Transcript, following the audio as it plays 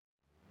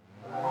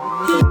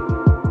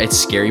it's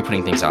scary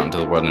putting things out into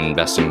the world and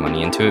investing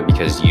money into it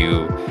because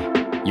you're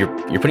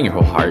putting your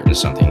whole heart into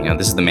something. You know,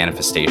 this is the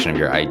manifestation of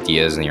your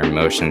ideas and your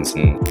emotions.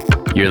 And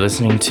you're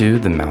listening to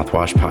the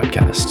Mouthwash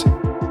Podcast.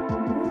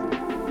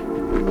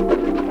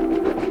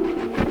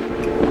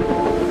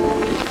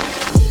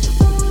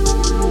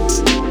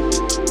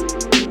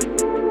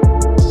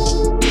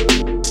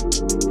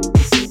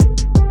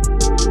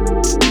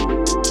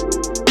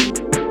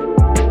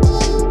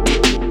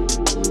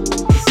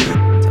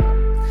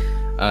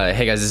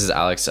 Hey guys, this is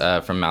Alex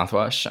from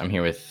Mouthwash. I'm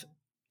here with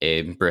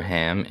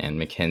Abraham and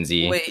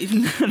Mackenzie. Wait,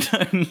 no.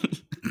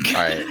 All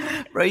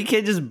right. Bro, you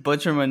can't just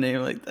butcher my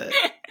name like that.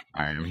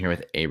 All right, I'm here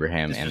with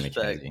Abraham and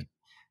Mackenzie.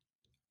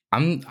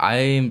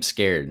 I'm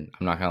scared.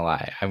 I'm not gonna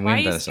lie. Why are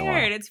you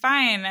scared? It's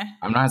fine.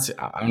 I'm not.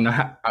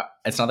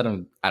 It's not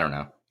that I don't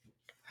know.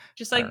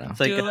 Just like it's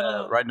like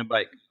riding a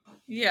bike.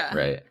 Yeah.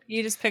 Right.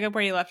 You just pick up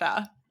where you left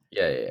off.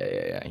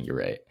 Yeah. You're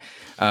right.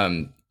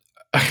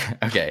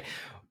 Okay.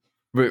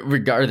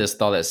 Regardless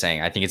of all that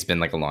saying, I think it's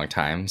been like a long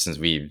time since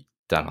we've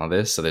done all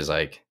this. So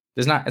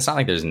it's not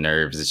like there's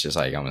nerves. It's just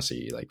like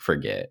honestly, you like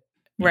forget.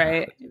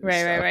 Right.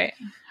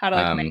 How to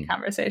like make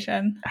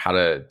conversation. How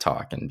to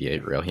talk and be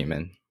a real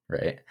human.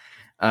 Right.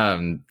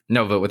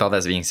 No, but with all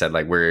that being said,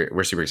 like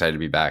we're super excited to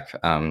be back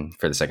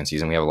for the second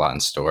season. We have a lot in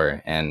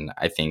store, and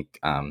I think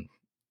kind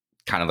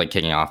of like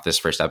kicking off this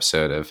first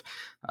episode of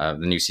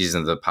the new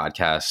season of the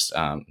podcast.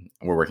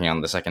 We're working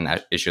on the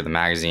second issue of the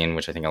magazine,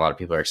 which I think a lot of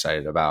people are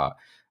excited about.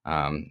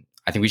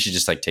 I think we should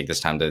just like take this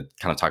time to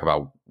kind of talk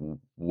about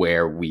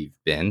where we've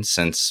been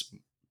since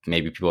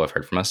maybe people have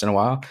heard from us in a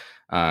while.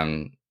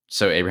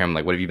 So Abraham,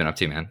 like, what have you been up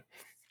to,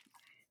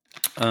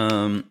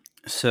 man?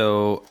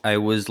 So I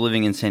was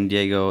living in San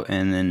Diego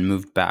and then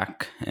moved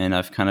back, and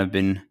I've kind of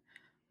been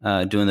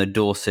doing the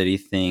dual city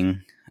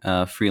thing,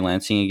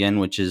 freelancing again,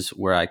 which is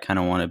where I kind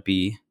of want to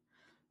be.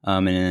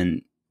 And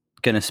then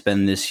going to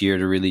spend this year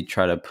to really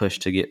try to push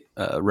to get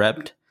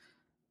repped.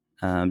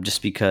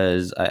 Just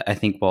because I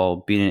think while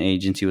being an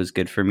agency was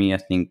good for me, I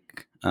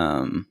think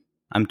I'm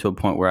to a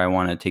point where I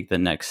want to take the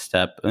next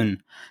step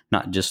and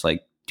not just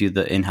like do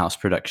the in-house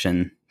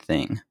production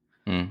thing,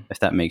 if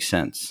that makes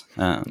sense.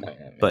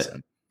 But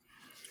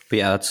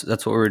yeah,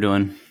 that's what we're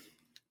doing.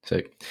 So,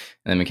 and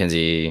then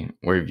Mackenzie,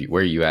 where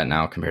are you at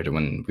now compared to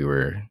when we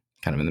were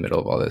kind of in the middle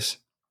of all this?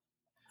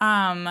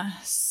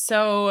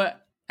 So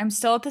I'm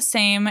still at the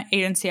same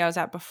agency I was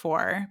at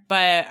before,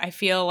 but I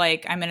feel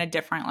like I'm in a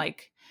different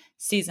like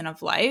season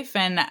of life.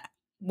 And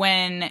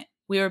when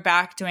we were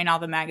back doing all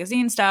the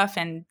magazine stuff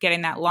and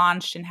getting that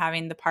launched and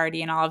having the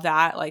party and all of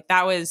that, like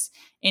that was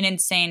an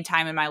insane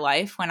time in my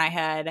life when I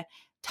had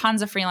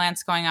tons of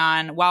freelance going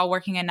on while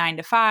working a 9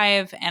 to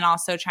 5 and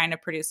also trying to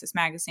produce this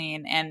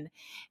magazine. And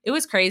it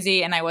was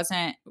crazy. And I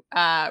wasn't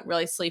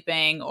really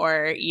sleeping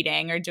or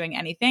eating or doing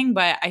anything.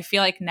 But I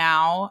feel like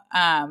now,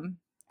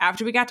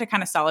 after we got to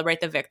kind of celebrate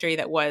the victory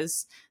that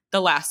was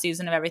the last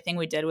season of everything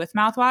we did with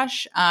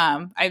Mouthwash,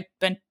 I've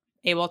been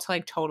able to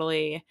like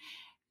totally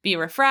be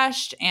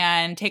refreshed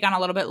and take on a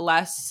little bit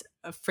less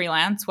of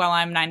freelance while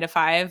I'm 9 to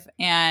 5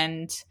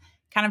 and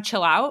kind of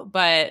chill out.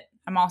 But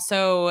I'm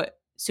also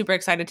super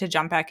excited to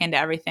jump back into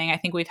everything. I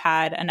think we've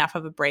had enough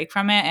of a break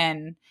from it.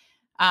 And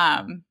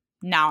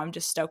now I'm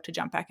just stoked to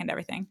jump back into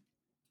everything.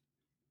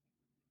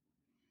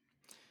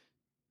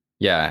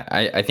 Yeah,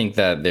 I think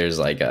that there's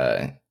like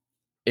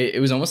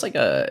it was almost like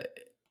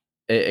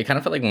it kind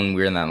of felt like when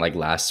we were in that like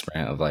last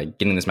sprint of like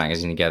getting this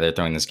magazine together,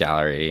 throwing this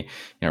gallery,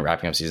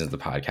 wrapping up seasons of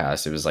the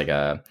podcast. It was like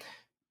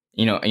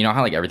you know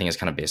how like everything is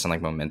kind of based on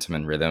like momentum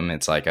and rhythm.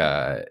 It's like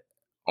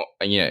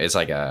it's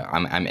like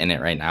I'm in it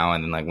right now,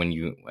 and then like when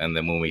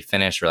we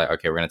finish, we're like,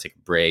 okay, we're gonna take a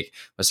break.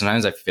 But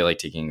sometimes I feel like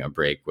taking a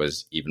break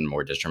was even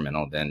more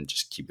detrimental than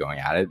just keep going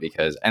at it,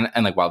 because and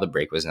like while the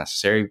break was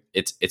necessary,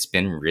 it's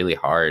been really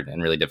hard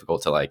and really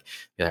difficult to like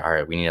be like, all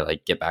right, we need to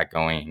like get back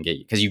going and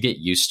because you get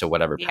used to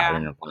whatever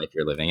pattern of life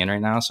you're living in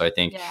right now. So I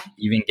think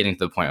even getting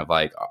to the point of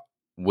like,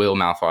 will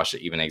Mouthwash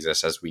even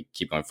exist as we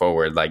keep going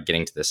forward, like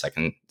getting to the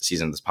second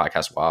season of this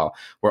podcast while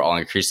we're all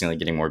increasingly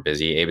getting more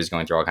busy. Abe is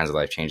going through all kinds of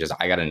life changes.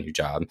 I got a new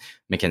job.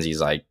 Mackenzie's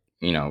like,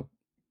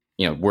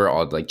 we're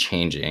all like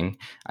changing.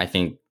 I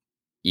think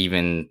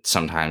even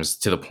sometimes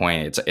to the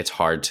point it's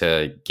hard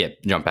to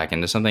jump back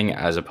into something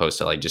as opposed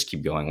to like just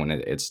keep going when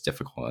it's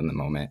difficult in the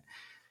moment.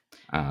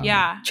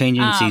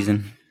 Changing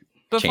season.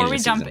 Before we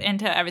jump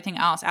into everything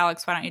else,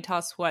 Alex, why don't you tell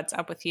us what's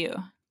up with you?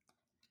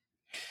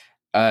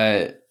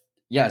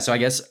 Yeah, so I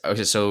guess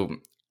okay. So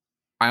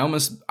I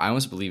almost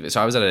believe it. So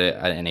I was at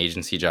an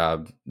agency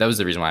job. That was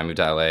the reason why I moved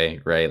to LA,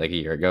 right? Like a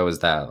year ago, was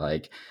that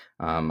like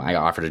I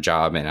got offered a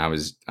job and I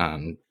was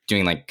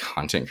doing like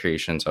content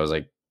creation. So I was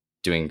like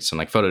doing some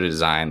like photo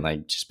design,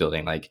 like just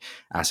building like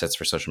assets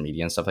for social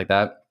media and stuff like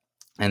that.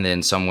 And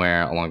then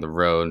somewhere along the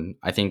road,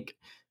 I think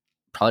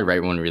probably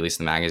right when we released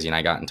the magazine,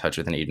 I got in touch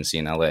with an agency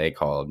in LA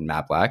called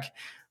Matt Black,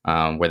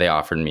 where they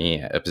offered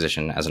me a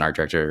position as an art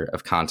director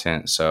of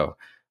content. So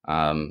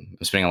I'm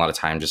spending a lot of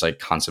time just like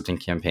concepting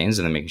campaigns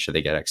and then making sure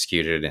they get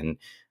executed, and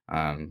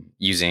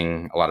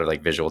using a lot of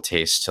like visual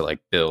taste to like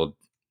build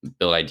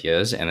build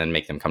ideas and then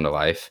make them come to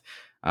life.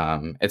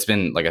 It's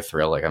been like a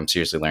thrill. Like I'm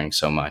seriously learning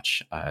so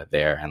much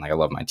there, and like I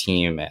love my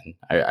team, and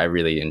I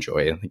really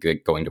enjoy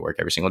like, going to work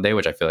every single day,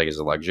 which I feel like is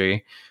a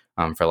luxury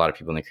for a lot of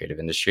people in the creative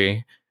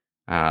industry.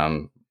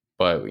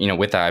 But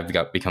with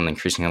that, become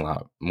increasingly a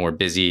lot more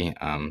busy.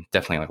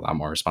 Definitely like a lot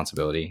more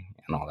responsibility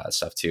and all that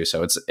stuff too.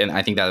 So and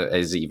I think that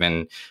is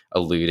even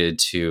alluded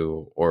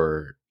to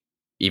or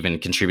even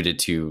contributed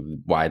to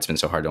why it's been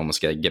so hard to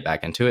almost get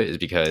back into it, is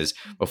because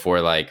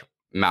before, like,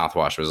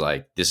 mouthwash was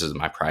like, this is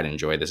my pride and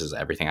joy, this is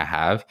everything I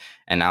have.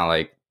 And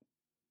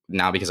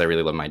now because I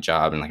really love my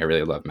job and like I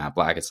really love Matte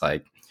Black, it's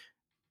like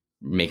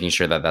making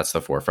sure that that's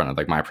the forefront of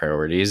like my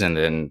priorities, and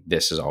then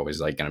this is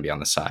always like going to be on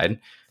the side.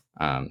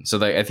 So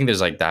like I think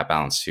there's like that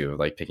balance too, of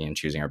like picking and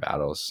choosing our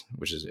battles,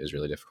 which is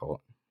really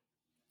difficult.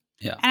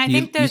 Yeah, and I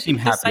think you seem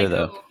happier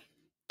though.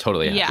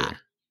 Totally happier. Yeah,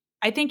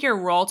 I think your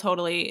role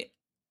totally.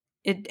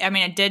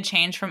 It did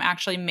change from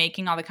actually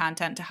making all the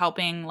content to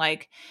helping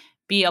like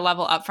be a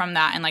level up from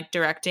that and like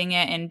directing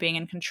it and being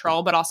in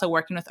control, but also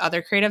working with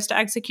other creatives to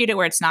execute it,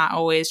 where it's not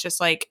always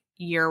just like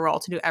your role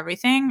to do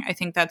everything. I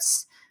think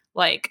that's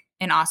like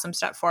an awesome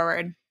step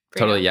forward.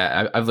 Totally.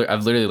 Yeah. I've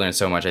literally learned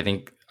so much. I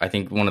think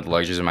one of the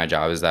luxuries of my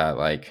job is that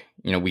like,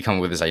 we come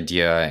up with this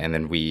idea and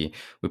then we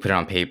put it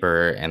on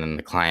paper and then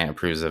the client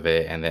approves of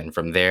it. And then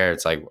from there,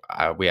 it's like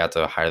we have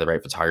to hire the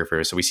right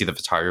photographer. So we see the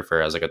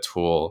photographer as like a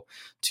tool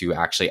to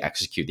actually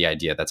execute the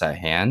idea that's at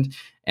hand.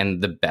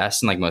 And the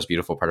best and like most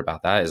beautiful part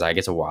about that is I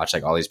get to watch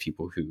like all these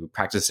people who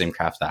practice the same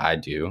craft that I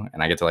do,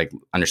 and I get to like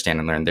understand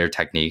and learn their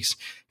techniques,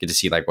 get to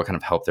see like what kind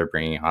of help they're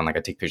bringing on. Like I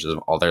take pictures of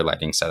all their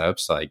lighting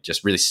setups, like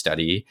just really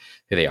study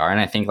who they are. And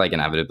I think like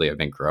inevitably I've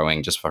been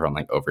growing just from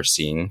like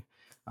overseeing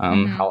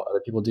how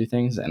other people do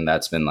things. And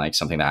that's been like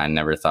something that I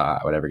never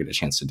thought I would ever get a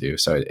chance to do.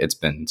 So it's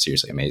been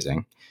seriously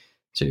amazing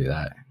to do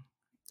that.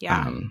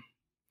 Yeah.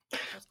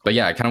 But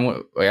yeah,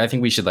 I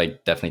think we should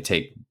like definitely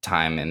take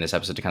time in this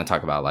episode to kind of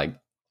talk about like,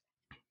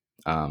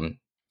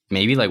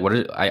 maybe like what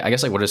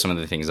are some of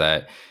the things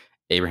that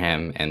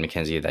Abraham and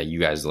Mackenzie that you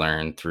guys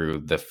learned through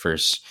the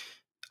first.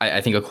 I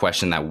think a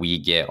question that we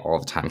get all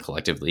the time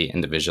collectively,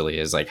 individually,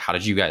 is like, how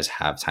did you guys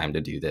have time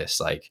to do this?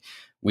 Like,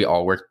 we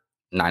all work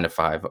 9 to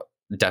 5,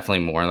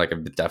 definitely more. Like,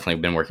 I've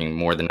definitely been working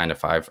more than 9 to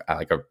 5 at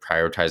like a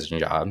prioritizing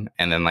job.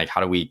 And then like,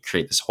 how do we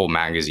create this whole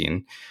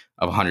magazine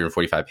of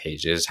 145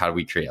 pages? How do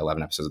we create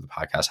 11 episodes of the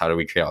podcast? How do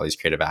we create all these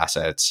creative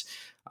assets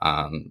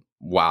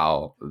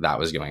while that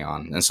was going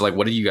on? And so like,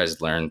 what did you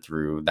guys learn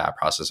through that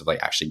process of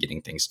like actually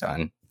getting things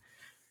done?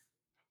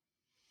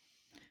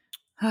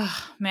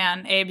 Oh,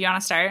 man, Abe, you want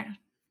to start?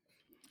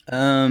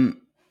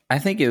 I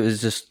think it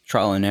was just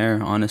trial and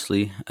error,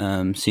 honestly.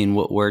 Seeing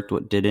what worked,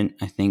 what didn't.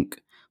 I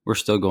think we're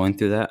still going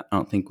through that. I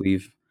don't think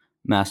we've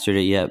mastered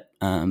it yet.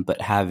 But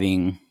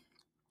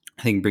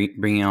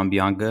bringing on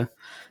Bianca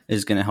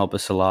is going to help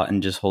us a lot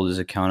and just hold us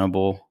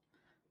accountable.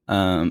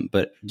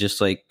 But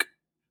just like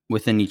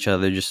within each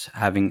other, just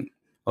having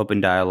open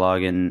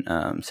dialogue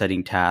and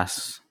setting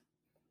tasks,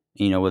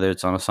 whether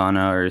it's on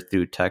Asana or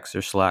through text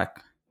or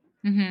Slack.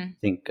 Mm-hmm. I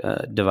think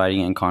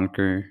dividing and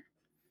conquer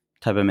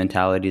type of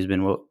mentality has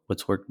been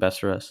what's worked best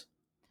for us.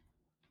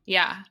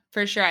 Yeah,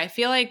 for sure. I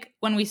feel like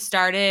when we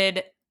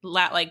started,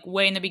 like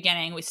way in the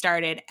beginning,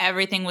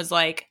 everything was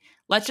like,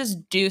 let's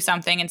just do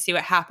something and see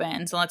what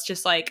happens. And let's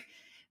just like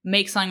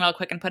make something real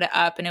quick and put it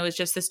up. And it was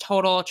just this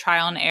total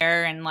trial and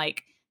error, and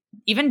like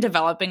even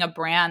developing a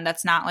brand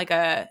that's not like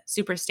a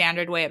super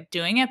standard way of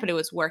doing it, but it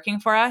was working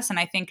for us. And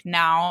I think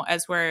now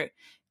as we're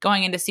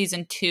going into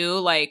season 2,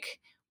 like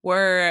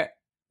we're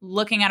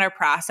looking at our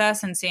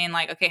process and seeing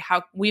like, okay,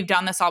 how we've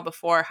done this all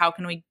before. How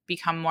can we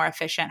become more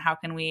efficient? How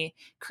can we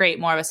create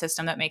more of a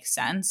system that makes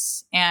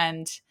sense?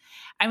 And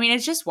I mean,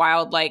 it's just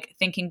wild, like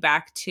thinking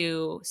back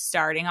to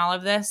starting all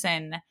of this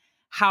and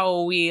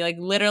how we like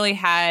literally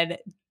had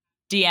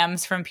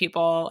DMs from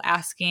people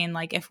asking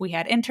like if we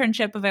had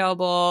internship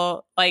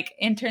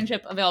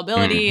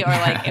availability, or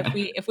like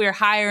if we were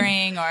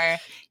hiring, or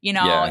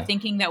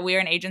thinking that we're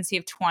an agency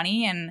of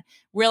 20, and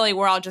really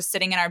we're all just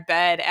sitting in our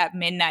bed at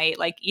midnight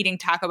like eating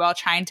Taco Bell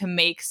trying to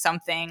make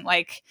something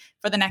like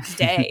for the next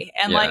day.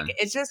 And like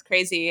it's just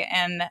crazy.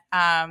 And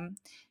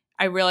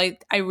I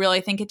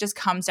really think it just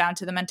comes down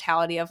to the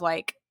mentality of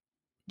like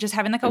just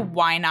having like a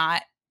why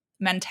not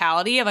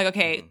mentality of like,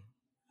 okay,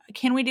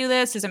 can we do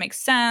this? Does it make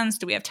sense?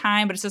 Do we have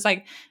time? But it's just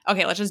like,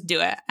 okay, let's just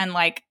do it. And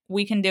like,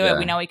 we can do it.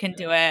 We know we can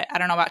do it. I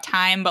don't know about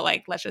time, but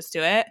like, let's just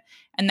do it.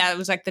 And that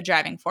was like the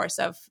driving force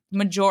of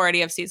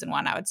majority of season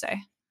 1, I would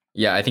say.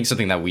 Yeah. I think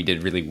something that we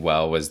did really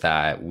well was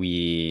that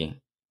we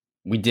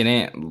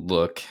didn't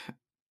look,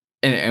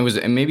 and it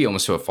was maybe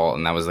almost to a fault.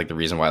 And that was like the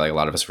reason why like a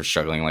lot of us were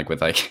struggling like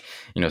with like,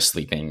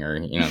 sleeping or,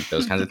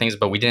 those kinds of things.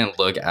 But we didn't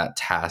look at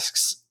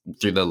tasks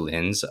through the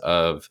lens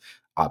of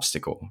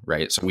obstacle,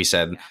 right? So we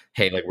said,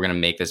 hey, like we're going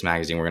to make this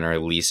magazine, we're going to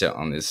release it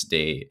on this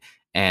date.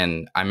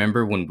 And I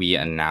remember when we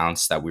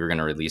announced that we were going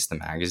to release the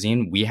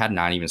magazine, we had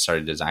not even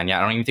started design yet.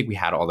 I don't even think we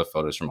had all the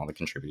photos from all the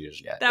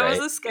contributors yet. That was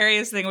the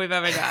scariest thing we've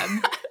ever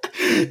done.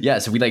 Yeah,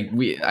 so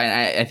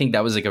I think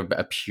that was like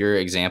a pure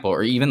example,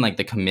 or even like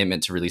the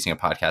commitment to releasing a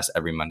podcast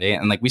every Monday.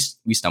 And like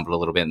we stumbled a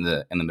little bit in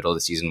the middle of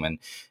the season when,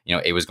 you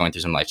know, A was going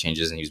through some life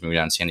changes and he was moving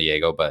down to San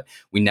Diego, but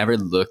we never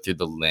looked through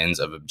the lens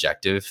of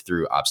objective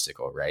through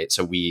obstacle, right?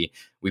 So we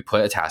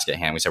put a task at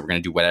hand. We said we're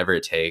going to do whatever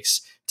it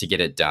takes to get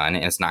it done,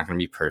 and it's not going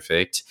to be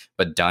perfect,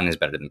 but done is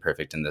better than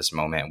perfect in this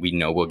moment. We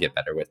know we'll get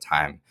better with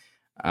time.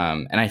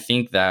 And I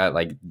think that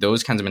like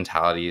those kinds of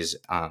mentalities,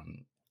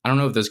 I don't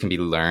know if those can be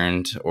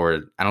learned,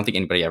 or I don't think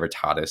anybody ever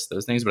taught us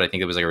those things, but I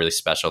think it was like a really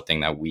special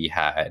thing that we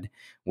had,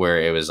 where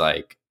it was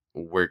like,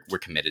 we're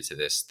committed to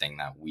this thing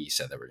that we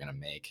said that we're going to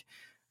make.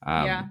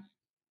 Yeah.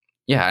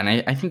 Yeah. And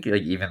I think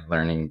like even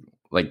learning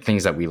like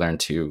things that we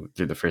learned too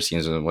through the first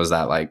season was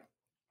that like,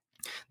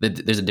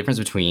 there's a difference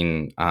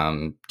between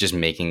just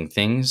making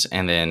things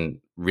and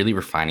then really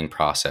refining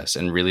process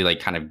and really like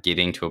kind of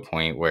getting to a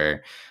point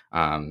where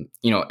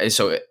you know,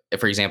 so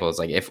for example, it's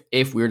like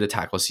if we were to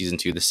tackle season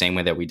 2 the same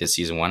way that we did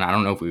season 1, I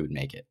don't know if we would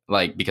make it,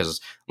 like, because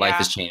life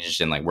has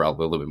changed and like we're all a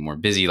little bit more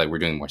busy, like we're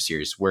doing more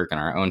serious work in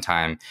our own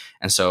time.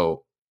 And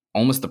so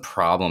almost the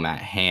problem at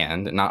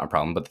hand, not a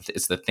problem, but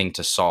it's the thing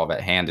to solve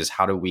at hand, is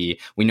how do we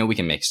know we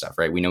can make stuff,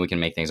 right? We know we can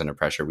make things under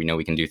pressure. We know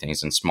we can do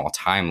things in small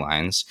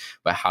timelines,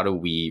 but how do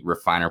we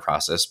refine our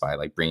process by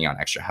like bringing on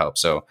extra help?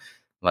 So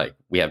like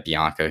we have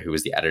Bianca, who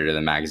is the editor of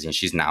the magazine.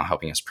 She's now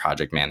helping us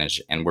project manage,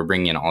 and we're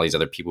bringing in all these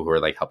other people who are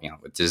like helping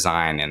out with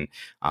design and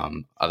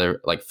other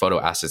like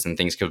photo assets and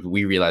things, because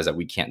we realize that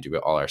we can't do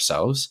it all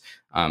ourselves.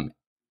 And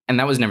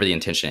that was never the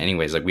intention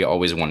anyways. Like we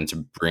always wanted to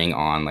bring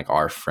on like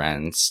our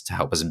friends to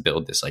help us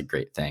build this like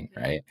great thing,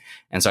 right?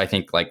 And so I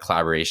think like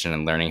collaboration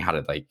and learning how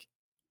to like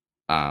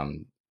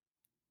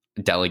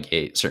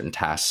delegate certain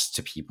tasks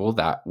to people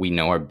that we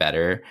know are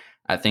better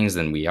at things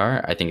than we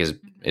are, I think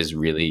is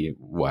really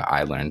what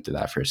I learned through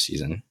that first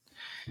season.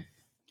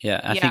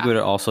 Yeah, I think what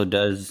it also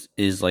does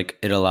is like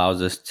it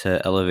allows us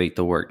to elevate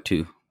the work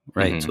too,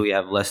 right? Mm-hmm. So we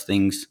have less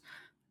things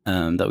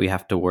that we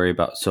have to worry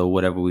about. So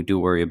whatever we do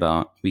worry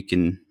about, we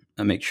can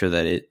make sure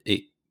that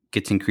it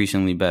gets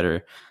increasingly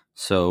better.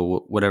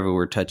 So whatever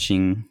we're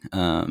touching,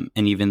 and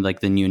even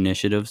like the new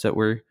initiatives that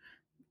we're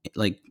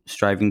like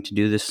striving to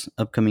do this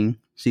upcoming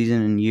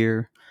season and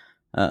year,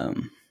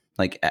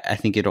 like I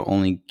think it'll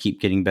only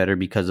keep getting better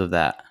because of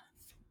that.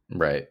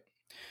 Right.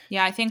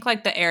 Yeah, I think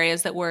like the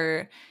areas that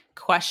we're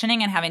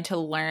questioning and having to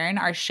learn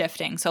are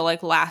shifting. So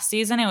like last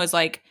season, it was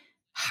like,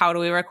 how do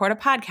we record a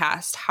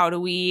podcast? How do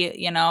we,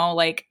 you know,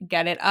 like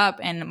get it up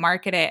and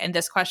market it? And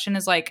this question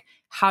is like,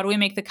 how do we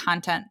make the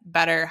content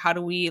better? How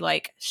do we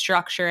like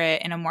structure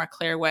it in a more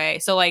clear way?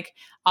 So like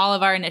all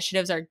of our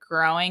initiatives are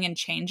growing and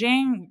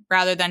changing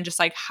rather than just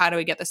like, how do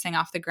we get this thing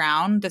off the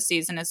ground? The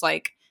season is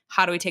like,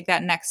 how do we take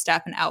that next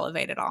step and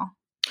elevate it all?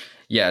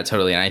 Yeah,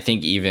 totally. And I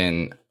think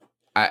even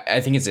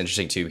I think it's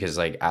interesting too, because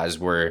like as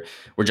we're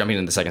jumping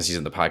into the second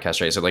season of the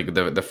podcast, right? So like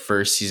the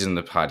first season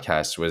of the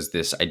podcast was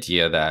this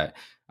idea that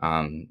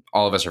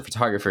all of us are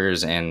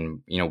photographers,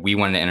 and you know, we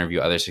wanted to interview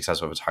other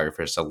successful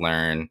photographers to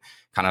learn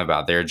kind of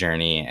about their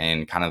journey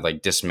and kind of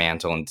like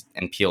dismantle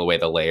and peel away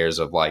the layers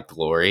of like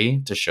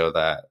glory to show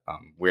that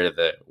where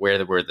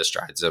were the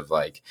strides of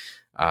like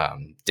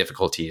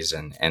difficulties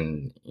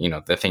and you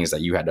know, the things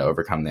that you had to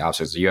overcome, the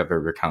obstacles that you have to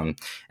overcome. And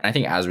I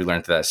think as we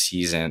learned through that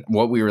season,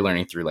 what we were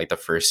learning through like the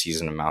first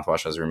season of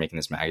Mouthwash as we were making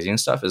this magazine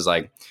stuff is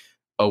like,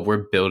 oh,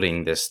 we're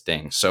building this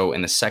thing. So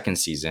in the second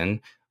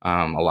season,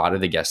 a lot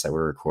of the guests that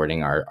we're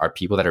recording are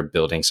people that are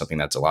building something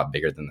that's a lot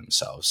bigger than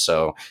themselves.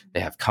 So they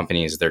have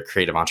companies, they're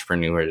creative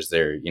entrepreneurs,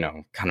 they're, you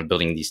know, kind of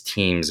building these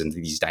teams and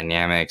these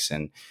dynamics.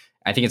 And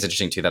I think it's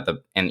interesting too that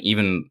and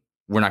even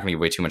we're not going to give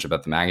away too much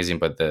about the magazine,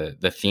 but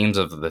the themes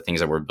of the things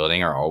that we're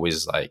building are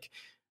always like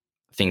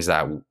things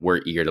that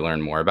we're eager to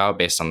learn more about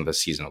based on the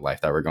season of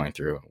life that we're going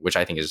through, which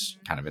I think is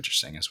kind of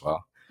interesting as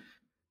well.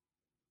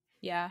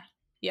 Yeah,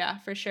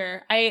 for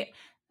sure.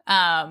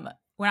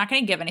 We're not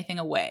going to give anything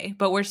away,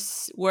 but we're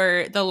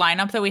the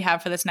lineup that we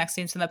have for this next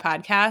season of the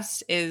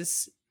podcast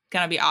is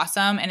going to be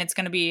awesome, and it's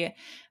going to be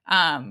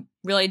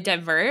really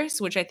diverse,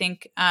 which I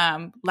think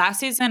last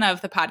season of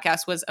the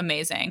podcast was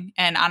amazing.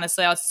 And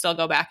honestly, I'll still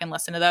go back and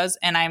listen to those,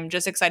 and I'm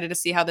just excited to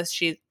see how this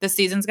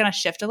season's going to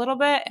shift a little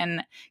bit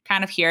and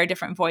kind of hear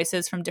different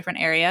voices from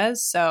different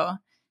areas. So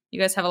you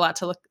guys have a lot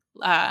to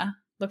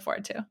look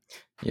forward to.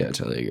 Yeah, I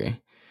totally agree.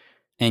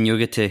 And you'll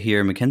get to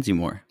hear Mackenzie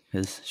more,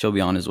 because she'll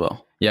be on as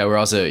well. Yeah, we're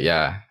also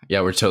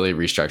we're totally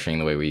restructuring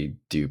the way we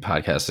do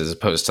podcasts, as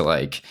opposed to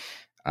like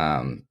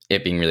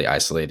it being really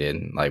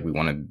isolated. Like we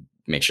want to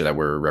make sure that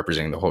we're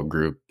representing the whole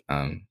group.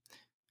 And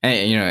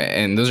you know,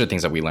 and those are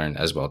things that we learned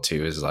as well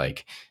too, is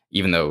like,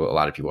 even though a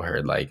lot of people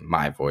heard like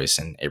my voice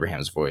and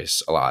Abraham's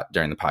voice a lot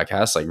during the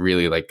podcast, like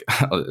really like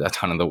a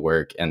ton of the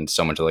work and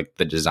so much of like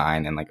the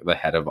design and like the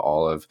head of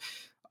all of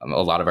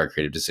a lot of our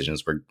creative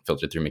decisions were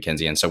filtered through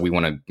Mackenzie. And so we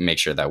want to make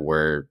sure that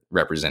we're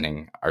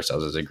representing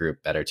ourselves as a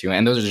group better too.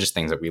 And those are just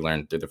things that we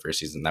learned through the first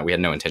season that we had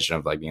no intention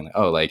of like being like,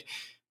 oh, like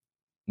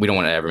we don't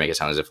want to ever make it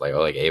sound as if like, oh,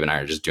 like Abe and I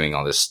are just doing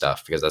all this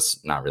stuff, because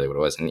that's not really what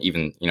it was. And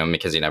even, you know,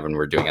 Mackenzie and Evan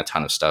were doing a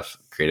ton of stuff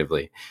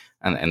creatively.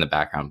 in the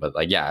background. But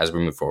like, yeah, as we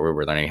move forward,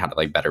 we're learning how to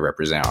like better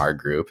represent our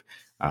group,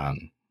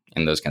 and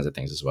those kinds of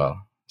things as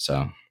well.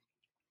 So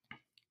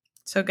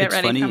get It's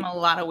ready funny. from a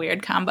lot of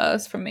weird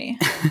combos from me.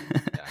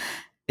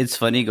 It's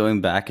funny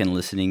going back and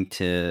listening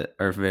to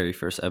our very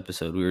first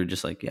episode. We were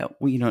just like, yeah,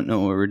 we don't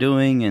know what we're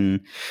doing,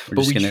 and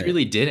but we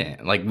truly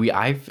didn't. Like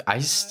I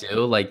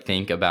still like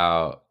think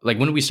about like,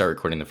 when did we start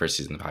recording the first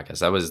season of the podcast?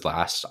 That was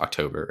last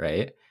October,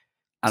 right?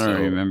 I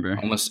don't remember.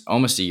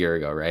 Almost a year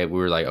ago, right? We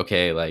were like,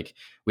 okay, like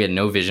we had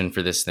no vision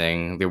for this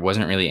thing. There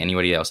wasn't really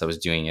anybody else that was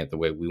doing it the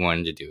way we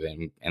wanted to do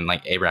it. And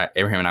like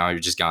Abraham and I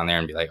would just go on there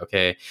and be like,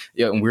 okay,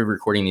 yeah. And we were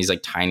recording these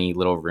like tiny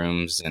little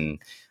rooms and,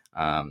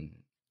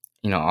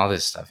 all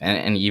this stuff.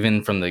 And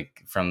even from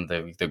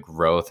the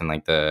growth and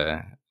like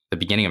the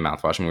beginning of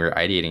Mouthwash, when we were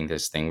ideating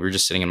this thing, we were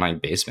just sitting in my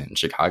basement in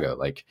Chicago,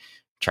 like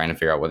trying to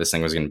figure out what this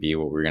thing was going to be,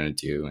 what we were going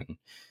to do. And,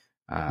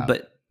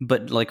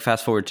 but like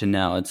fast forward to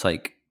now, it's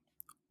like,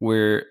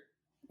 we're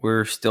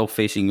still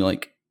facing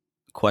like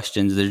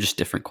questions. They're just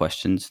different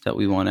questions that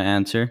we want to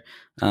answer.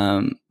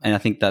 And I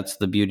think that's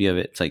the beauty of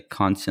it. It's like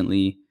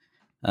constantly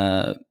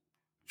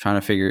trying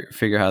to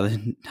figure how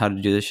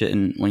to do this shit.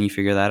 And when you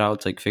figure that out,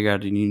 it's like figure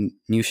out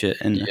new shit.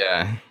 And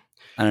yeah,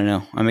 I don't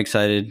know. I'm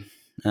excited.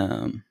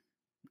 I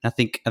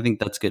think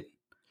that's good.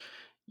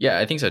 Yeah,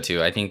 I think so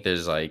too. I think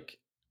there's like,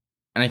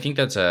 and I think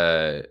it's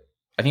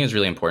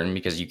really important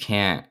because you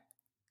can't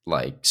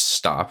like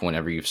stop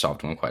whenever you've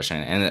solved one question.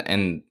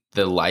 And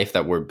the life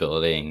that we're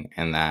building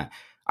and that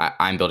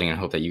I'm building and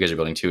hope that you guys are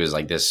building too is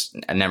like this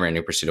never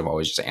ending pursuit of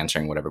always just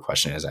answering whatever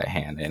question is at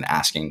hand and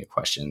asking new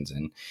questions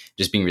and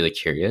just being really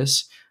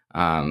curious.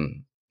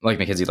 Like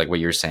Mackenzie, like what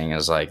you're saying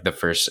is like in the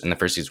first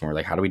season, we're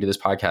like, how do we do this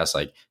podcast?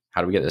 Like,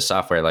 how do we get this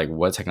software? Like,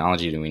 what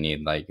technology do we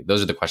need? Like,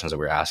 those are the questions that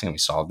we're asking and we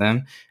solve them.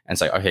 And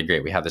it's like, okay,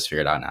 great. We have this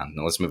figured out now.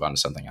 Now let's move on to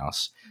something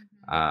else.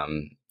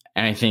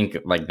 And I think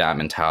like that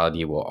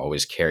mentality will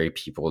always carry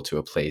people to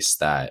a place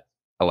that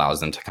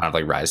allows them to kind of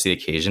like rise to the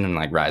occasion and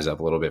like rise up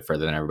a little bit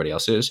further than everybody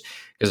else is.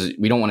 Because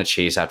we don't want to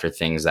chase after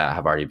things that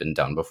have already been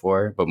done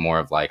before, but more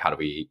of like, how do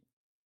we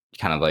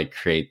kind of like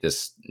create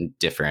this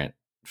different,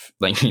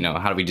 like,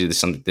 how do we do this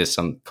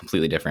some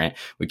completely different?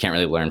 We can't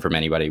really learn from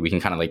anybody. We can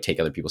kind of like take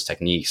other people's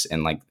techniques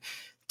and like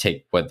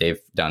take what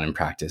they've done in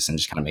practice and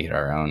just kind of make it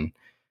our own.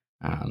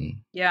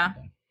 Yeah.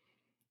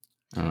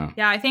 I don't know.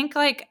 Yeah, I think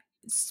like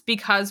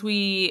because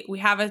we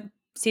have a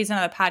season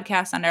of the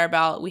podcast under our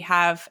belt, we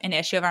have an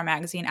issue of our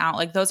magazine out.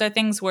 Like those are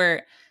things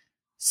we're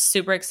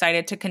super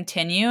excited to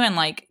continue and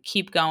like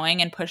keep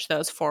going and push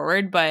those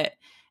forward. But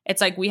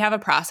it's like we have a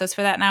process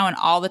for that now, and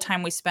all the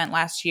time we spent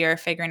last year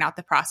figuring out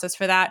the process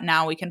for that,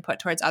 now we can put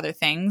towards other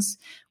things,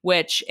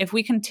 which if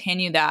we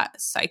continue that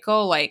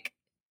cycle, like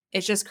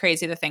it's just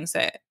crazy the things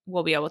that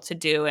we'll be able to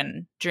do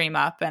and dream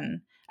up.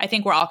 And I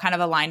think we're all kind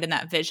of aligned in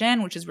that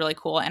vision, which is really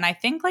cool. And I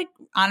think like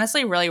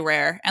honestly really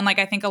rare. And like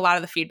I think a lot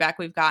of the feedback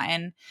we've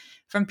gotten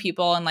from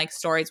people and like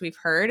stories we've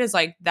heard is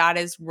like that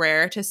is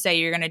rare to say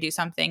you're going to do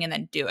something and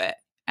then do it.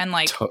 And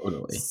like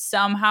Totally.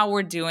 Somehow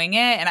we're doing it.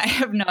 And I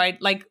have no idea,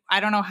 like I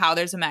don't know how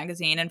there's a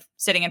magazine and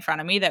sitting in front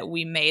of me that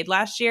we made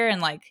last year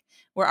and like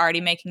we're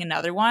already making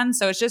another one.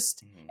 So it's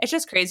just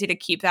crazy to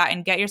keep that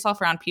and get yourself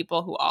around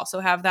people who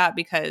also have that,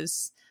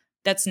 because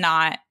it's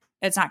not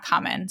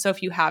common. So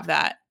if you have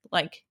that,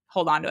 like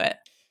hold on to it.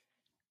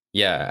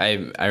 Yeah,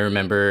 I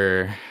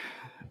remember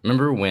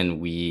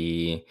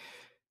when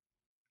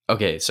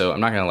okay, so I'm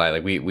not gonna lie,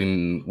 like we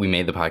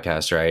made the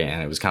podcast, right?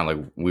 And it was kind of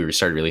like we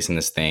started releasing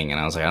this thing,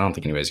 and I was like, I don't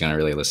think anybody's gonna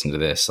really listen to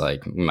this.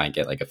 Like we might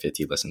get like a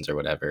 50 listens or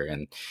whatever.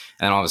 And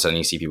all of a sudden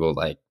you see people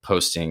like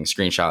posting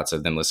screenshots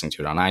of them listening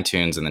to it on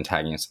iTunes and then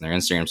tagging us in their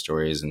Instagram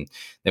stories. And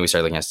then we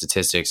started looking at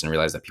statistics and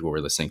realized that people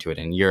were listening to it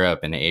in Europe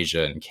and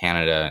Asia and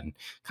Canada and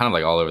kind of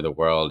like all over the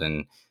world.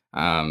 And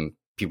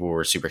people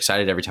were super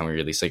excited every time we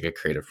released like a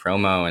creative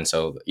promo. And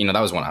so,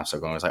 that was one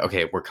obstacle. I was like,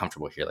 okay, we're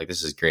comfortable here. Like,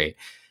 this is great.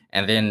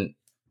 And then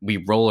we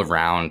roll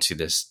around to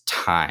this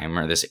time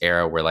or this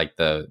era where like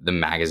the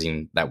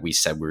magazine that we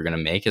said we were going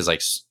to make is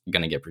like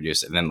going to get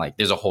produced. And then like,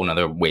 there's a whole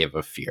nother wave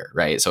of fear,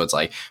 right? So it's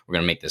like, we're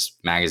going to make this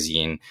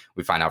magazine.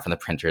 We find out from the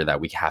printer that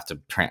we have to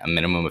print a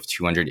minimum of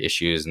 200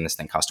 issues and this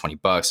thing costs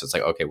 $20. So it's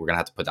like, okay, we're going to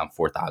have to put down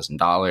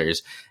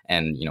 $4,000.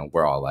 And,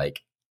 we're all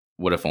like,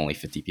 what if only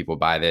 50 people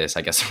buy this?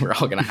 I guess we're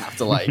all going to have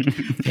to like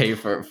pay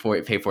for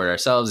it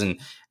ourselves. And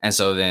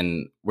so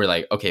then we're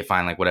like, okay,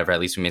 fine, like whatever,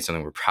 at least we made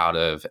something we're proud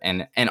of.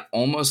 And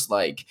almost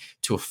like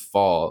to a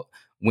fault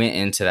went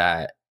into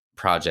that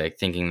project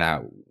thinking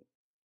that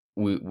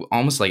we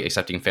almost like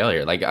accepting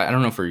failure. Like, I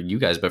don't know for you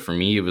guys, but for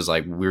me, it was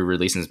like, we were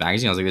releasing this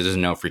magazine. I was like, there's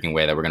no freaking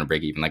way that we're going to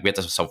break even. Like we have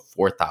to sell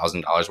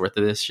 $4,000 worth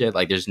of this shit.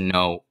 Like there's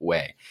no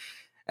way.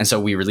 And so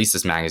we released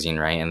this magazine,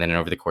 right? And then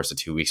over the course of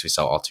 2 weeks, we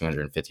sell all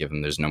 250 of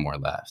them. There's no more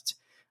left.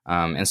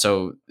 And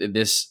so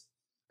this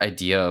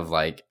idea of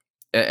like,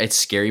 it's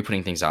scary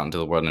putting things out into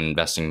the world and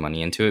investing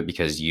money into it,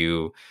 because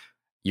you're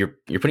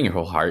putting your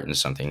whole heart into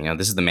something.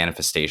 This is the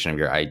manifestation of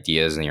your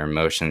ideas and your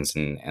emotions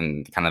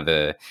and kind of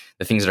the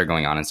things that are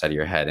going on inside of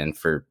your head. And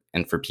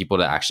for people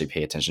to actually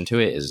pay attention to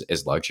it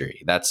is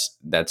luxury. That's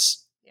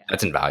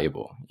that's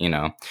invaluable, you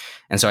know?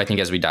 And so I think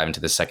as we dive into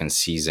the second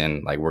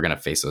season, like we're going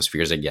to face those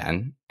fears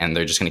again, and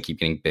they're just going to keep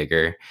getting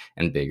bigger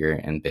and bigger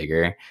and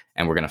bigger.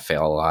 And we're going to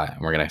fail a lot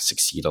and we're going to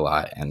succeed a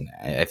lot. And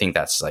I think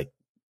that's like,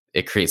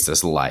 it creates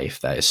this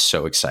life that is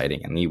so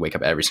exciting. And you wake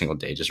up every single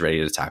day just ready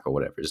to tackle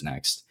whatever's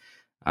next.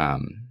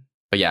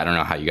 But yeah, I don't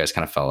know how you guys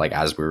kind of felt like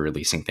as we were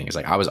releasing things.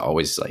 Like I was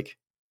always like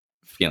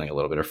feeling a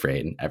little bit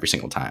afraid every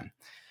single time.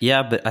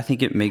 Yeah, but I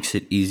think it makes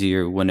it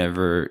easier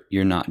whenever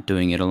you're not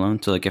doing it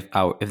alone. So like if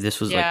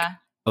this was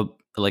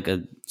like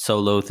a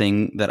solo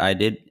thing that I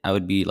did, I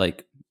would be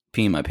like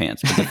peeing my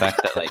pants. But the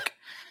fact that like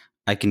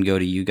I can go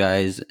to you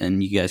guys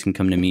and you guys can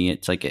come to me,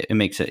 it's like it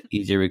makes it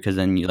easier because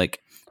then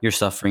you're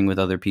suffering with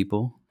other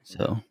people.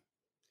 So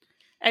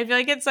I feel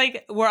like it's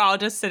like we're all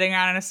just sitting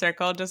around in a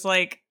circle, just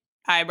like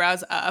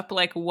eyebrows up,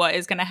 like what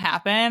is going to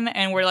happen,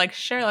 and we're like,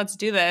 sure, let's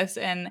do this.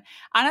 And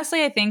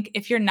honestly, I think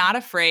if you're not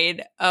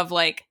afraid of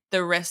like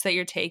the risk that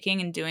you're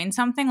taking and doing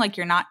something, like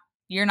you're not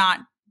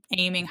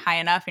aiming high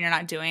enough and you're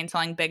not doing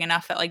something big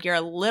enough that like you're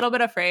a little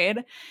bit afraid.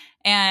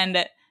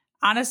 And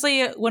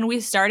honestly, when we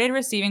started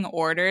receiving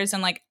orders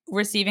and like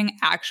receiving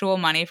actual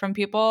money from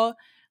people,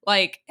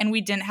 like, and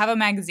we didn't have a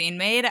magazine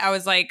made, I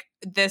was like,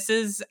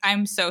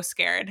 I'm so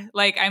scared.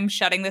 Like, I'm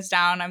shutting this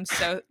down. I'm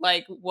so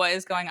like, what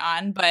is going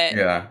on? But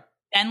yeah.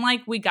 Then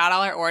like we got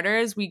all our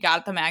orders, we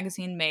got the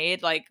magazine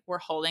made, like we're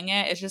holding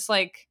it. It's just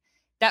like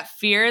that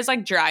fear is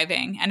like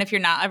driving. And if you're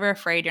not ever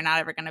afraid, you're not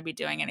ever going to be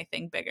doing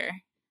anything bigger.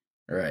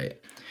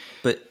 Right.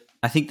 But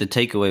I think the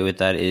takeaway with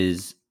that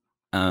is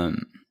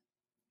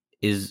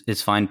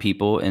find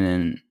people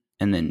and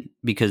then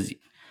because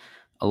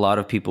a lot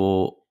of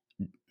people,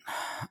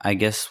 I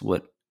guess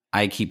what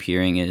I keep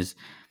hearing is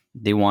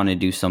they want to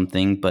do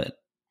something, but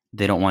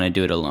they don't want to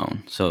do it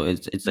alone. So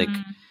it's like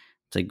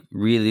it's like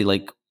really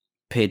like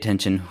pay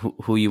attention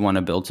who you want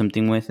to build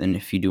something with, and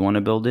if you do want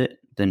to build it,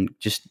 then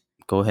just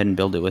go ahead and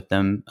build it with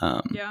them.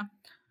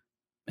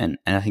 And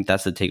I think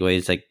that's the takeaway.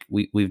 It's like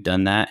we've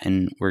done that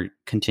and we're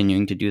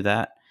continuing to do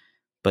that,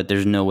 but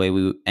there's no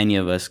way any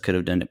of us could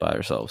have done it by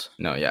ourselves.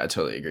 No, yeah, I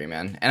totally agree,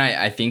 man. And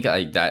I think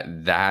like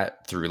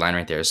that through line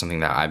right there is something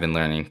that I've been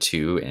learning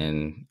too,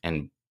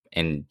 and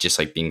just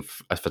like being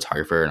a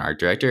photographer and art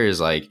director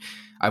is like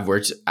I've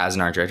worked as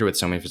an art director with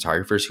so many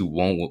photographers who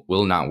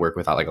will not work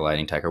without like a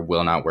lighting tech, or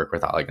will not work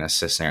without like an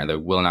assistant, or they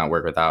will not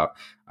work without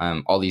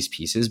all these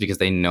pieces, because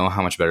they know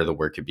how much better the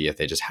work could be if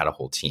they just had a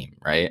whole team,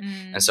 right?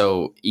 And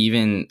so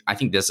even I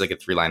think this is like a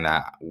 3-line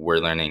that we're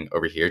learning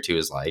over here too,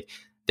 is like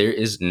there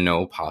is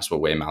no possible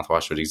way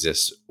Mouthwash would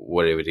exist,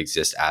 what it would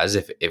exist as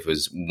if it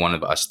was one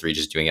of us 3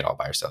 just doing it all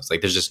by ourselves.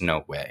 Like there's just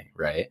no way,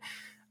 right?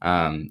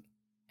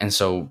 And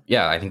so,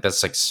 yeah, I think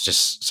that's like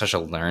just such a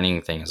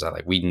learning thing, is that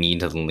like we need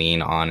to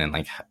lean on and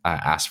like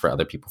ask for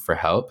other people for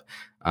help.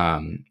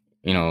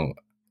 You know,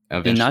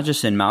 and not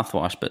just in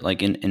Mouthwash, but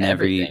like in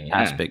every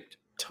aspect.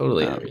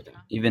 Totally everything.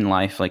 Even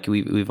life, like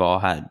we've all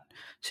had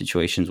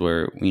situations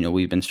where, you know,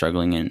 we've been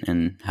struggling,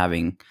 and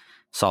having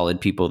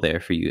solid people there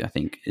for you, I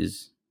think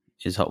is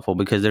helpful,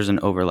 because there's an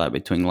overlap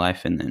between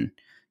life and then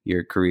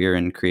your career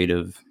and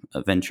creative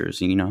ventures,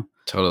 you know.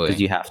 Totally.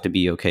 Because you have to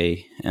be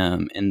okay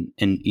in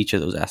each of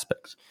those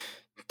aspects.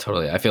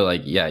 Totally. I feel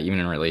like, yeah, even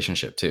in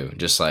relationship too,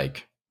 just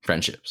like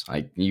friendships,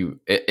 like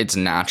it's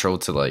natural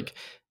to like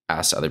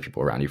ask other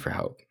people around you for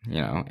help,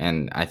 you know?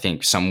 And I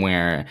think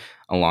somewhere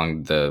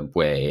along the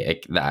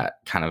way, that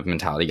kind of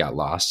mentality got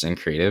lost in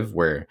creative,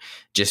 where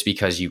just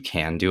because you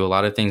can do a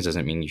lot of things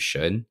doesn't mean you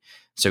should.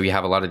 So we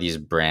have a lot of these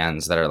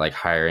brands that are like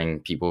hiring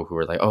people who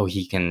are like, oh,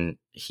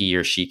 he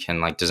or she can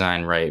like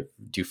design, write,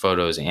 do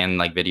photos and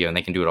like video, and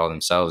they can do it all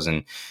themselves.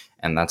 And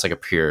that's like a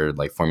pure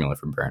like formula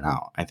for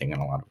burnout, I think, in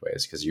a lot of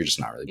ways, because you're just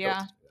not really built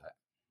to do that.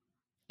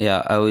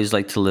 Yeah, I always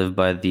like to live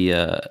by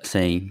the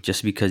saying,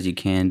 just because you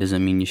can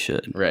doesn't mean you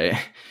should. Right.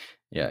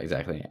 Yeah,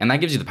 exactly. And that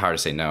gives you the power to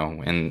say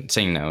no. And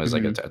saying no is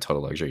like a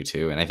total luxury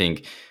too. And I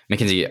think,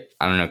 Mackenzie,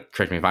 I don't know,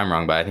 correct me if I'm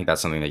wrong, but I think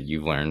that's something that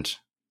you've learned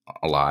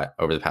a lot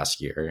over the past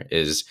year,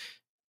 is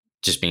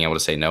just being able to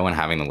say no and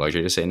having the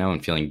luxury to say no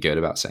and feeling good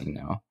about saying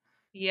no.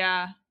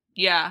 Yeah.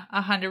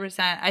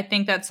 100%. I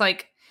think that's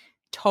like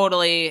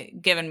totally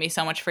given me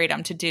so much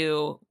freedom to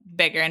do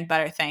bigger and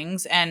better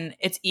things. And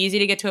it's easy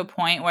to get to a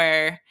point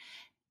where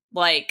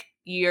like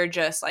you're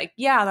just like,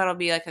 yeah, that'll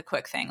be like a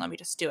quick thing, let me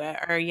just do it.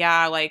 Or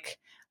yeah, like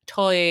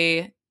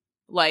totally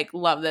like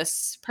love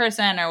this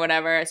person or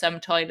whatever, so I'm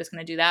totally just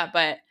going to do that.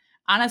 But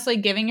honestly,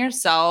 giving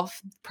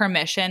yourself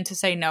permission to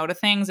say no to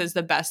things is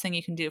the best thing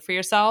you can do for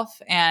yourself.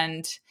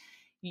 And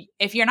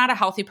if you're not a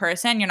healthy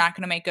person, you're not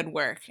going to make good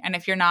work. And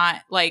if you're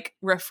not like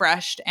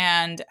refreshed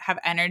and have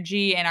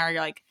energy and are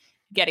like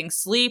getting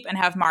sleep and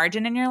have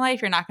margin in your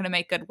life, you're not going to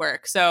make good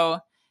work. So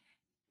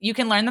you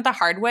can learn that the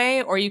hard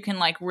way, or you can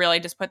like really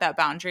just put that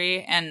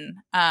boundary and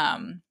I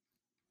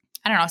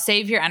don't know,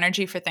 save your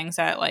energy for things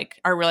that like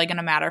are really going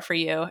to matter for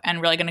you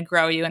and really going to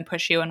grow you and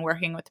push you and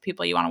working with the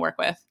people you want to work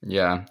with.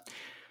 Yeah.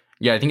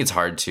 I think it's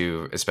hard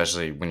to,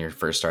 especially when you're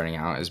first starting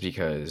out, is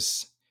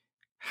because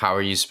how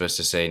are you supposed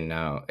to say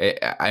no?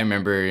 I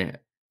remember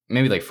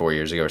maybe like 4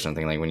 years ago or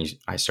something, like when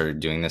I started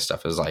doing this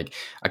stuff, it was like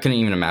I couldn't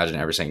even imagine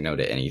ever saying no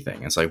to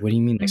anything. It's like, what do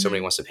you mean? Like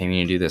somebody wants to pay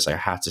me to do this, I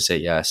have to say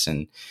yes.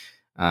 And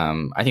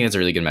I think that's a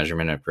really good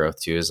measurement of growth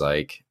too, is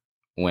like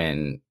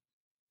when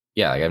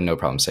like I have no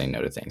problem saying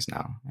no to things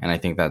now. And I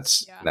think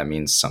that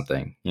means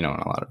something, in a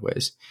lot of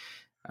ways.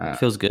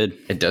 Feels good.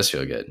 It does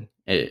feel good.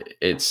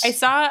 It's I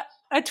saw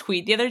a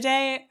tweet the other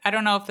day. I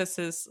don't know if this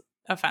is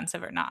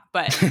offensive or not,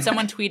 but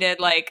someone tweeted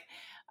like,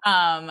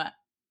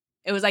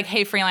 it was like,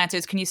 hey,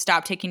 freelancers, can you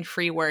stop taking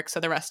free work so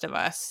the rest of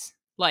us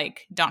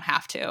like don't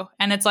have to?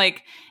 And it's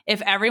like,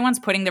 if everyone's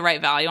putting the right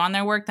value on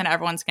their work, then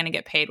everyone's going to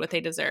get paid what they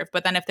deserve.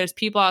 But then if there's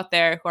people out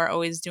there who are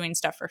always doing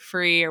stuff for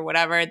free or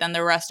whatever, then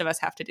the rest of us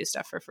have to do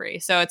stuff for free.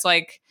 So it's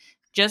like,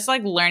 just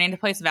like learning to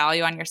place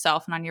value on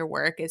yourself and on your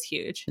work is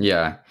huge.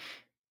 Yeah.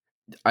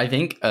 I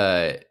think,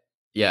 and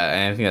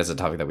I think that's a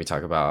topic that we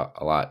talk about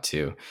a lot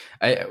too.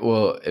 It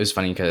was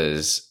funny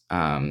because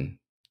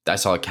I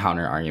saw a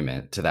counter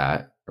argument to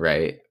that,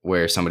 right?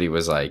 Where somebody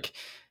was like,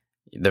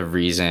 the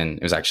reason,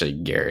 it was actually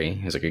Gary,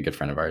 who's like a good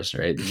friend of ours,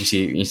 right? Did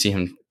you see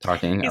him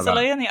talking? He's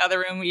literally in the other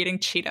room eating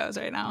Cheetos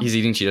right now. He's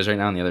eating Cheetos right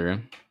now in the other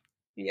room?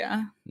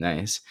 Yeah.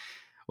 Nice.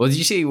 Well, did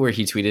you see where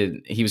he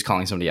tweeted, he was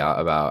calling somebody out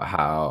about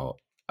how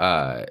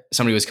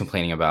somebody was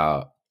complaining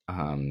about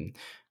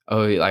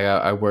like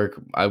I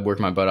work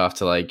my butt off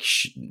to like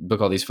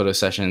book all these photo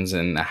sessions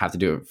and I have to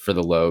do it for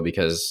the low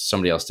because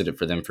somebody else did it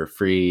for them for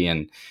free.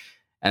 And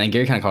then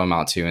Gary kind of called him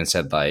out too and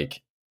said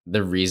like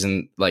the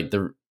reason, like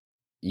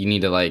you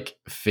need to like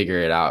figure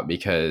it out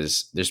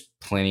because there's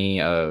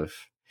plenty of,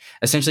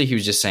 essentially he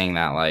was just saying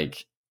that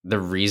like the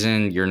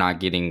reason you're not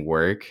getting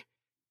work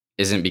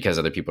isn't because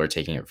other people are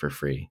taking it for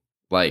free.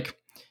 Like,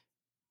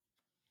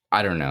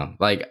 I don't know.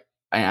 Like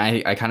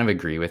I kind of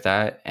agree with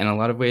that in a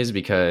lot of ways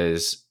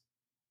because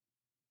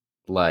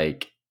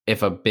like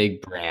if a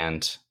big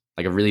brand,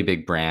 like a really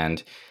big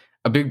brand,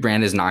 a big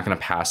brand is not going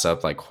to pass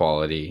up like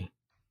quality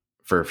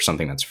for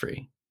something that's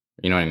free.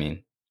 You know what I mean?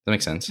 Does that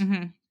make sense?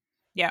 Mm-hmm.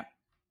 Yeah.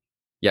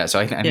 Yeah. So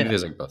I think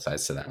there's like both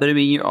sides to that. But I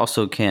mean, you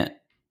also can't,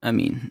 I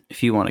mean,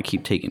 if you want to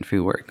keep taking free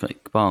work,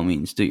 like by all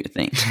means, do your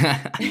thing.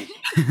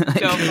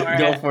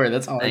 Go for it.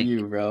 That's all like,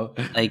 you, bro.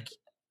 Like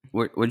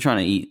we're trying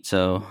to eat.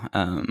 So,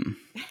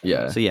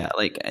 yeah. So yeah,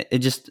 like it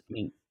just, I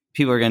mean,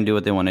 people are going to do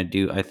what they want to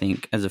do. I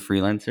think as a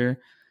freelancer,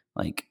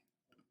 like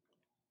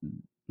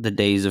the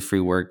days of free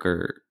work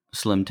are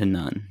slim to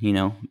none,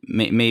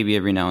 maybe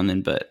every now and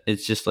then, but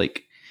it's just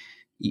like,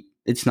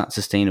 it's not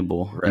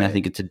sustainable. Right. And I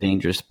think it's a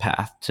dangerous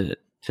path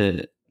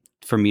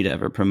for me to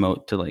ever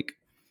promote to like,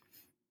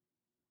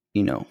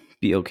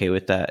 be okay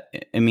with that.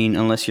 I mean,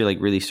 unless you're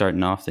like really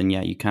starting off, then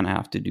yeah, you kind of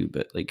have to do,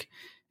 but like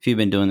if you've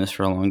been doing this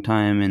for a long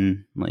time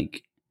and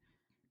like,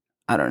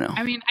 I don't know.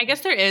 I mean, I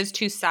guess there is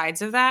two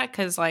sides of that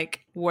because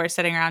like we're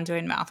sitting around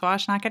doing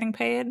mouthwash, not getting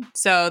paid.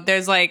 So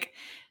there's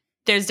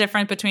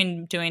difference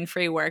between doing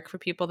free work for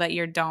people that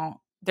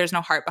there's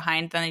no heart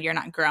behind, then you're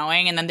not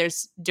growing. And then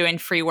there's doing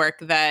free work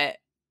that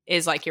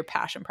is like your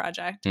passion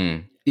project.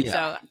 Yeah.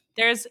 So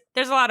there's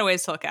a lot of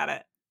ways to look at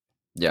it.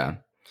 Yeah.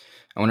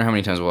 I wonder how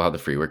many times we'll have the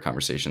free work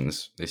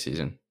conversations this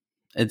season.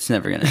 It's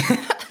never going to.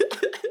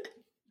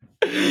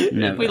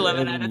 We live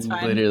in it. It's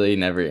fine. Literally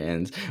never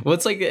ends. Well,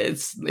 it's like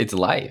it's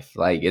life.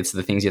 Like it's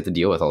the things you have to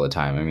deal with all the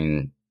time. I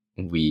mean,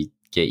 we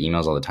get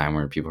emails all the time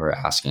where people are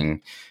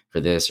asking for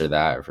this or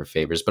that or for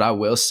favors. But I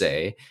will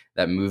say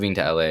that moving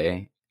to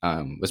LA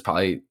it's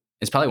probably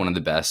one of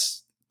the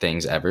best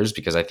things ever,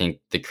 because I think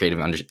the creative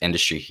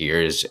industry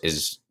here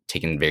is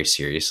taken very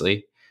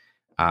seriously.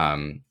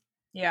 In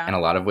a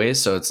lot of ways.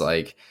 So it's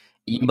like,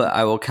 but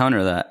I will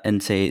counter that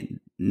and say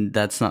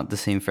that's not the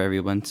same for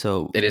everyone.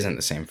 So it isn't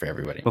the same for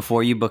everybody.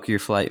 Before you book your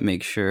flight,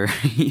 make sure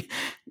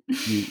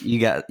you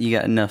got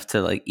enough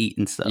to like eat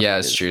and stuff. Yeah,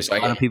 it's true. So a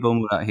lot of people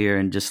move out here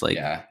and just like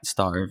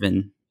starve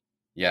and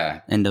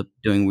end up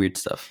doing weird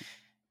stuff.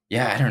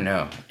 Yeah, I don't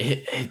know.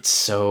 It's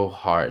so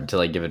hard to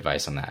like give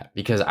advice on that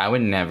because I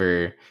would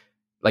never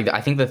like.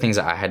 I think the things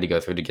that I had to go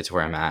through to get to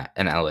where I'm at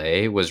in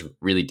LA was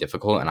really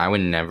difficult, and I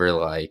would never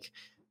like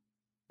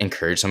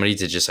encourage somebody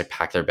to just like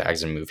pack their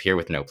bags and move here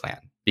with no plan,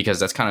 because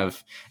that's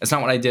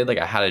not what I did. Like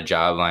I had a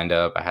job lined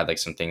up, I had like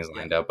some things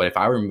lined up, but if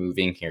I were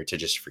moving here to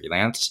just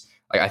freelance,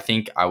 like I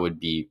think I would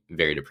be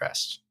very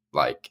depressed.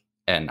 Like,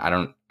 and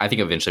I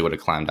think eventually would have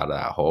climbed out of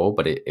that hole,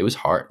 but it was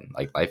hard.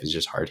 Like life is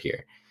just hard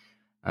here.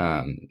 So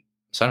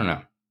I don't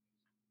know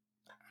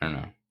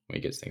what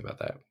you guys think about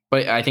that.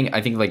 But I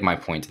think like my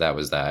point to that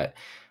was that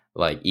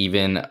like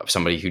even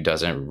somebody who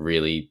doesn't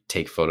really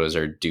take photos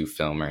or do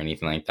film or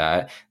anything like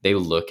that, they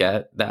look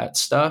at that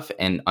stuff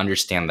and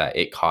understand that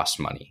it costs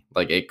money.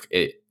 Like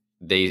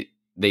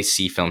they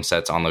see film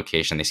sets on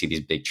location, they see these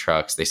big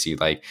trucks, they see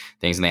like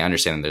things, and they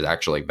understand that there's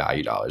actual like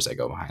value dollars that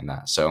go behind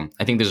that. So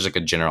I think there's like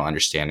a general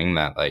understanding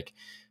that like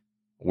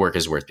work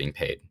is worth being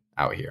paid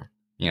out here.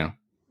 Yeah.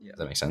 Does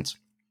that make sense?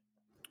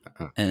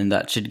 And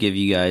that should give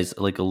you guys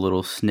like a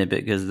little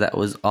snippet, because that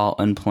was all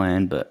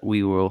unplanned, but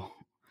we will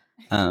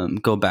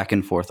go back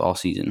and forth all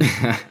season.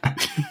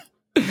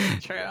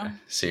 True.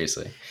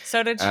 Seriously.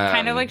 So to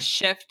kind of like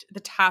shift the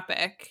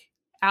topic,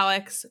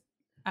 Alex,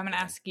 I'm going to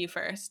ask you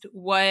first.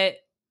 What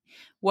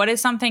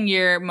is something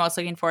you're most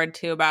looking forward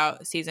to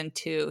about season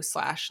 2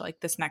 / like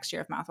this next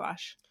year of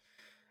Mouthwash?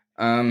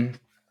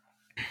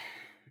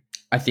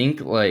 I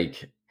think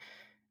like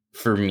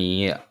for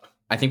me,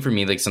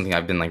 like something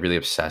I've been like really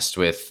obsessed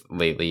with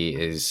lately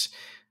is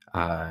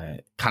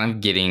kind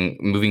of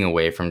moving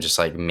away from just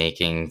like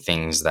making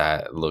things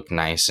that look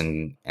nice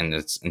and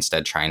it's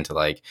instead trying to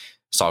like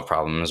solve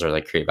problems or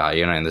like create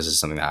value. And this is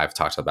something that I've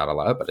talked about a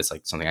lot, but it's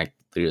like something I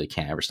literally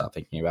can't ever stop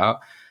thinking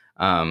about.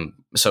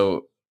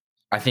 So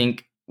I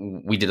think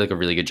we did like a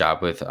really good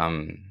job with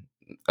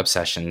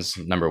obsessions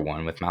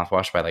 #1 with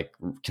Mouthwash by like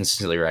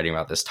consistently writing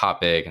about this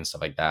topic and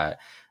stuff like that.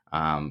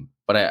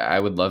 But I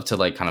would love to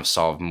like kind of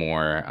solve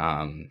more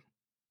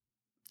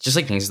just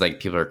like things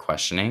like people are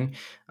questioning.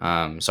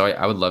 So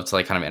I would love to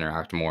like kind of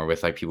interact more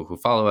with like people who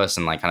follow us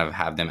and like kind of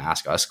have them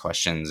ask us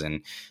questions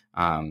and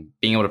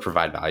being able to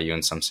provide value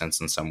in some sense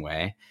in some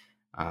way.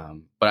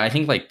 But I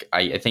think like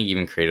I think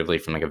even creatively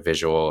from like a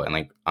visual and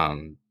like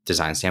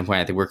design standpoint,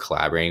 I think we're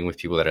collaborating with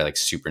people that are like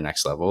super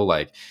next level.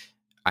 Like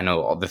I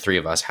know all the three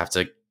of us have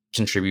to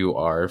contribute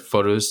our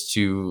photos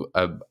to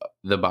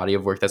the body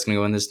of work that's going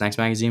to go in this next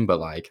magazine, but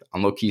like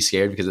I'm low-key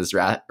scared because this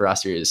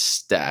roster is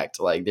stacked.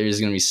 Like there's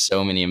going to be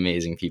so many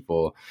amazing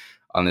people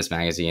on this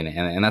magazine,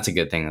 and that's a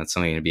good thing. That's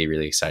something to be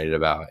really excited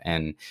about.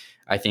 And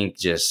I think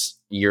just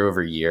year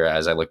over year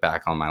as I look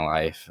back on my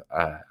life,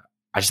 I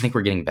just think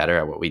we're getting better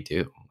at what we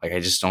do. Like I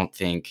just don't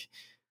think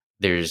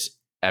there's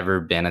ever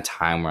been a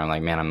time where I'm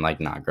like, man, I'm like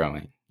not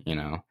growing, you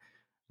know.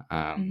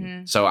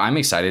 So I'm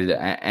excited,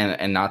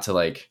 and not to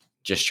like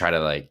just try to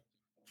like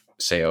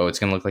say, oh, it's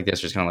gonna look like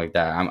this or it's gonna look like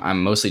that.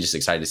 I'm mostly just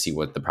excited to see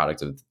what the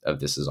product of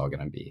this is all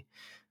gonna be.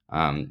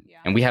 And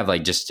we have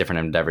like just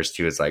different endeavors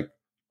too. It's like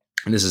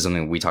this is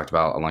something we talked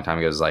about a long time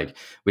ago. Is like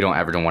we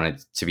don't want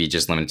it to be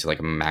just limited to like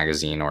a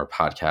magazine or a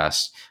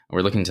podcast.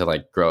 We're looking to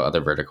like grow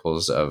other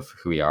verticals of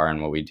who we are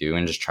and what we do,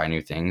 and just try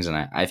new things. And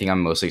I think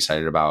I'm mostly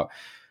excited about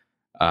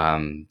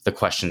the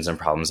questions and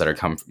problems that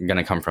are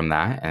gonna come from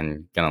that,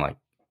 and gonna like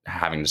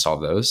having to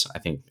solve those. I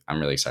think I'm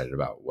really excited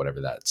about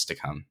whatever that's to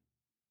come.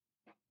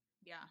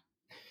 Yeah.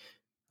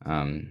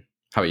 How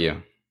about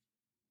you?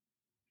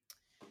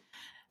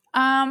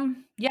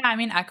 Yeah, I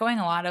mean, echoing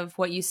a lot of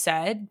what you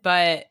said,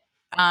 but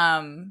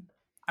I'm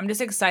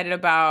just excited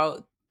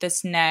about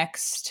this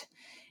next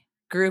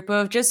group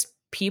of just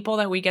people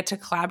that we get to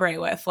collaborate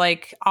with.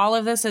 Like all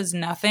of this is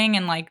nothing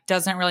and like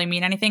doesn't really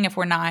mean anything if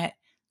we're not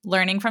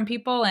learning from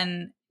people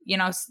and, you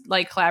know,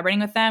 like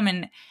collaborating with them.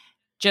 And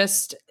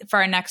just for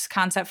our next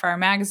concept for our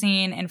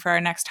magazine and for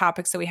our next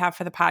topics that we have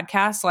for the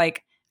podcast,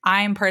 like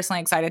I'm personally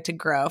excited to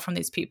grow from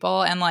these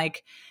people and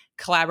like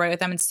collaborate with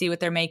them and see what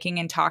they're making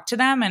and talk to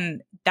them.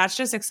 And that's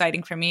just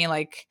exciting for me.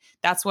 Like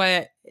that's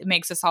what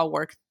makes this all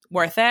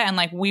worth it. And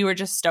like we were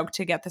just stoked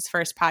to get this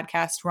first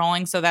podcast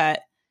rolling so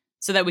that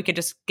we could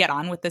just get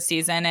on with the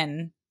season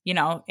and, you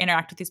know,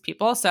 interact with these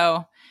people.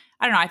 So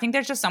I don't know. I think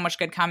there's just so much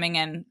good coming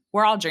and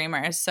we're all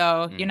dreamers.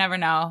 So you never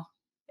know.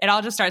 It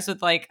all just starts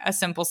with like a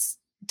simple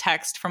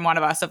text from one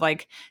of us of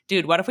like,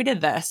 dude, what if we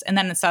did this? And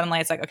then suddenly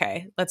it's like,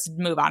 okay, let's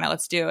move on it.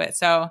 Let's do it.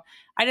 So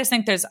I just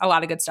think there's a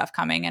lot of good stuff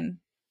coming and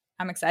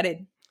I'm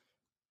excited.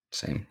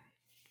 Same.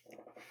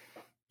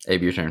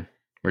 Abe, your turn.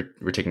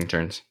 We're taking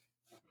turns.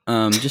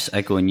 Just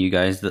echoing you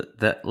guys,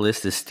 that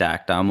list is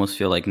stacked. I almost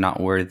feel like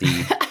not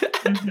worthy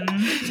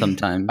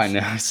sometimes. I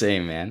know,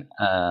 same, man.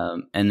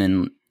 And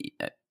then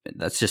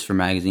that's just for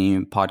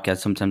magazine podcast.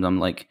 Sometimes I'm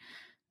like,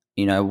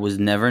 you know, I was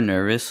never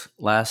nervous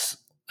last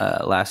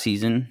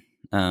season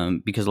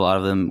because a lot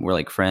of them were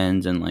like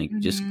friends and like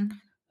just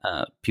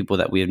people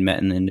that we had met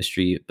in the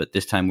industry. But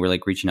this time we're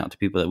like reaching out to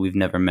people that we've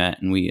never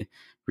met and we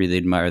really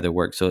admire their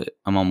work. So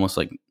I'm almost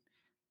like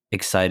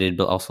excited,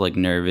 but also like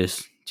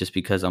nervous just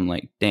because I'm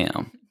like,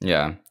 damn.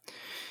 Yeah.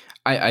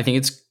 I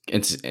think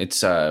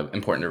it's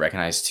important to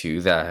recognize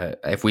too that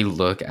if we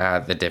look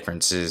at the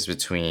differences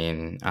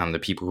between the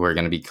people who are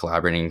going to be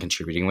collaborating and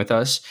contributing with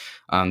us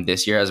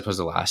this year as opposed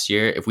to last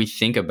year, if we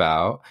think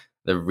about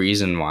the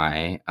reason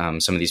why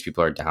some of these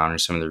people are down or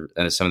some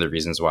of the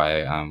reasons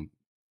why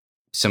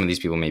some of these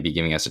people may be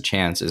giving us a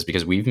chance is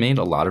because we've made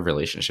a lot of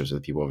relationships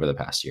with people over the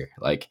past year,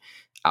 like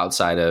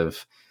outside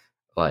of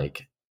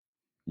like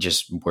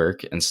just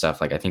work and stuff.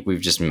 Like I think we've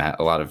just met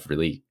a lot of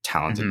really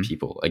talented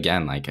people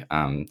again, like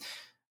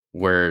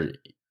we're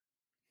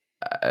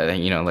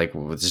you know, like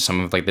with just some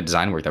of like the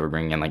design work that we're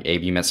bringing in. Like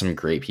Abe, you met some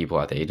great people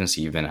at the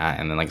agency you've been at,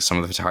 and then like some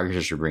of the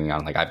photographers you're bringing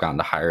on, like I've gotten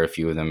to hire a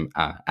few of them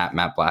at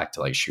Matte Black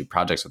to like shoot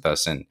projects with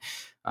us. And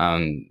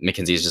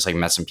Mackenzie's just like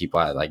met some people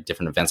at like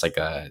different events, like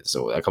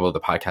so a couple of the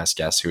podcast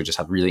guests who just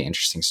have really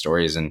interesting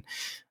stories. And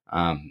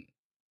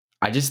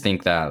I just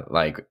think that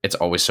like it's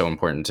always so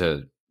important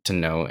to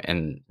know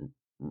and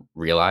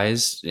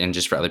realize, and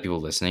just for other people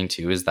listening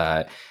too, is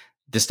that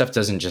this stuff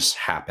doesn't just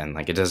happen.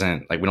 Like it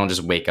doesn't, like we don't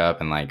just wake up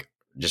and like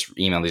just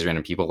email these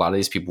random people. A lot of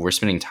these people, we're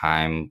spending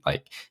time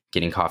like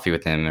getting coffee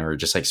with them, or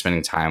just like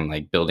spending time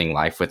like building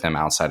life with them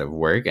outside of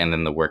work, and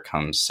then the work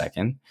comes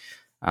second.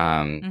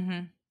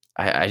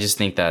 I just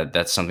think that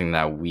that's something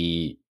that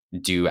we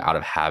do out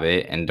of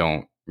habit and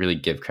don't really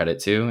give credit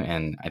to,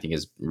 and I think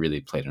has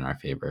really played in our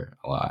favor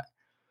a lot.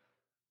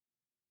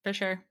 For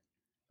sure.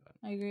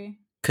 I agree.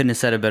 Couldn't have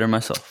said it better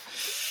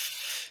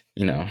myself.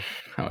 You know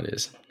how it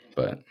is.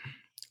 But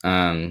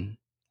yeah.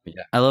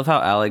 I love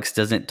how Alex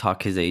doesn't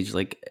talk his age.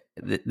 Like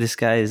this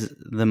guy is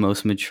the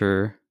most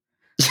mature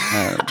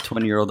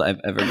 20-year-old I've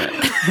ever met.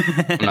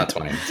 I'm not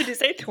 20. Did you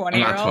say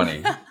 20-year-old?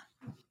 I'm not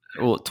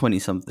 20. Well, 20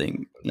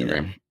 something. You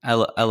know, I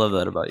love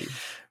that about you.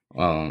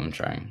 Well, I'm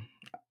trying.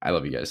 I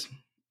love you guys.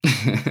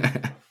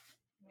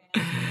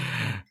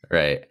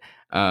 Right.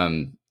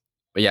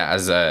 But yeah,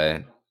 as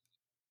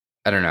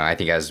I don't know. I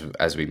think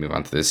as we move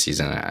on to this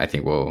season, I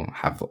think we'll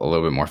have a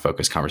little bit more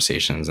focused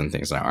conversations and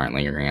things that aren't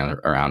lingering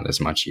around as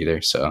much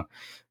either. So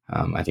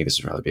I think this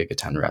would probably be a good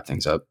time to wrap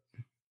things up.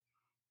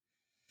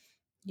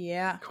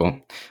 Yeah.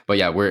 Cool. But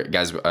yeah, we're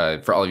guys,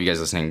 for all of you guys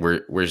listening,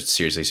 we're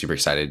seriously super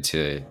excited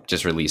to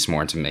just release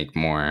more, to make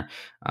more.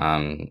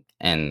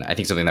 And I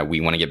think something that we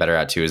want to get better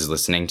at too is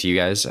listening to you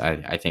guys.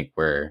 I think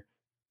we're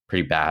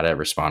pretty bad at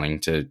responding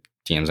to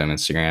DMs on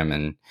Instagram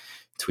and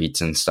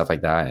tweets and stuff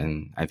like that.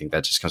 And I think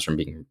that just comes from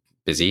being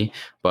busy,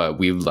 but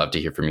we would love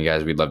to hear from you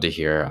guys. We'd love to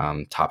hear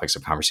topics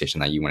of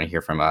conversation that you want to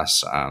hear from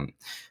us,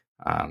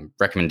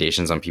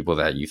 recommendations on people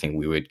that you think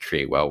we would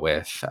create well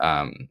with.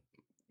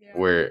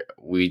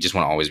 We just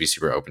want to always be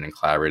super open and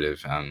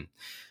collaborative,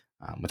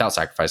 without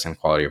sacrificing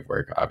quality of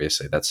work.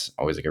 Obviously, that's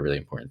always like a really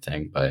important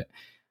thing. But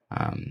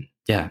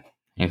yeah,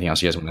 anything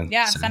else you guys want to?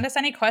 Yeah, say? send us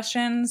any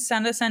questions.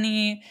 Send us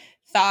any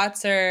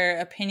thoughts or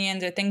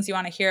opinions or things you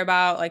want to hear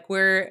about. Like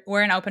we're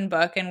an open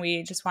book, and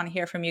we just want to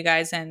hear from you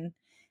guys. And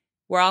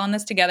we're all in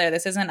this together.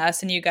 This isn't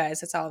us and you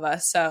guys; it's all of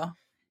us. So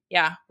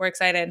yeah, we're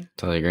excited.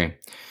 Totally agree.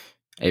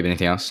 Abe,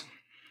 anything else?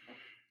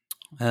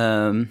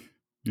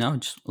 No,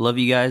 just love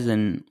you guys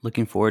and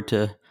looking forward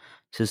to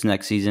this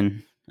next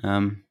season.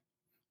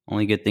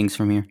 Only good things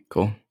from here.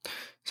 Cool.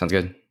 Sounds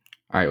good.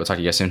 All right. We'll talk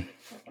to you guys soon.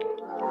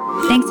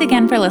 Thanks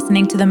again for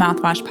listening to the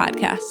Mouthwash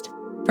Podcast.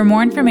 For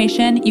more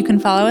information, you can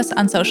follow us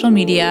on social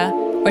media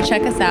or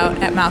check us out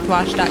at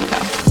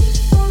mouthwash.co.